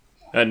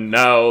And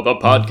now the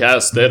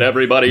podcast that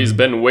everybody's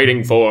been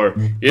waiting for.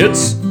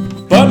 It's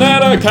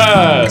Banana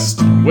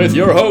Cast with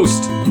your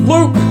host,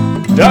 Luke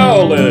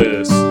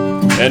Dowlis.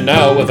 And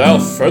now, without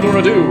further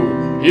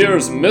ado,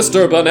 here's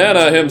Mr.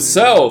 Banana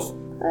himself.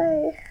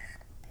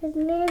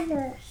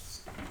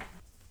 Bananas.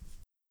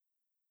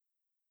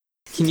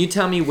 Can you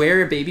tell me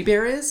where Baby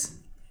Bear is?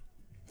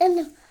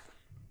 And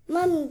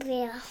Mommy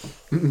Bear.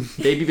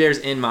 Baby Bear's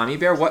in Mommy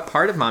Bear? What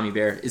part of Mommy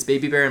Bear? Is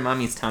Baby Bear in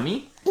Mommy's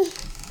tummy?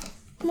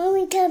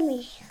 Mommy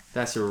tummy.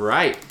 That's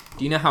right.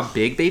 Do you know how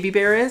big Baby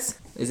Bear is?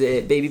 Is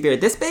it Baby Bear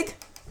this big?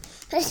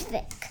 This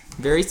big.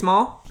 Very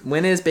small?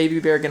 When is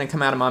Baby Bear going to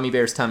come out of Mommy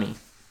Bear's tummy?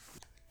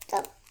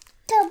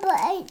 Double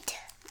 8.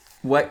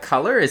 What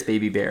color is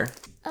Baby Bear?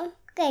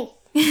 Okay.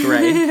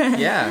 Gray?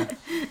 Yeah.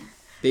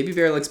 Baby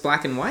Bear looks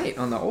black and white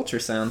on the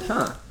ultrasound,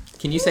 huh?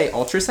 Can you say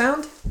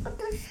ultrasound?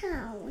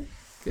 Ultrasound.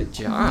 Good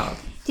job.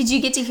 Did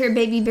you get to hear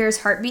Baby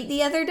Bear's heartbeat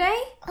the other day?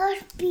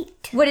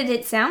 Heartbeat. What did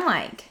it sound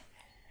like?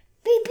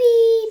 Beep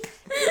beep.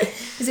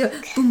 Does it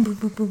go boom, boom,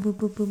 boom, boom, boom,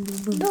 boom, boom,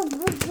 boom, boom? Boom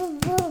boom boom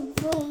boom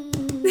boom.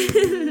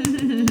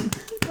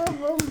 Boom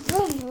boom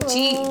boom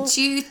boom.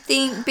 Do you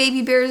think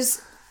Baby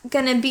Bear's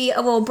gonna be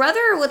a little brother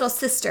or little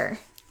sister?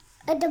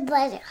 The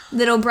brother.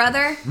 Little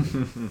brother?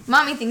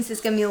 Mommy thinks it's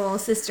gonna be a little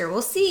sister.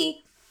 We'll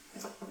see.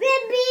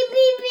 Baby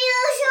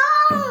bear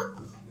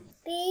song.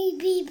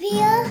 Baby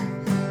bear.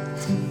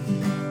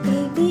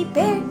 Baby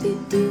Bear,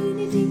 do do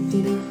do do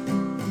do do.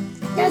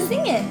 Now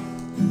sing it.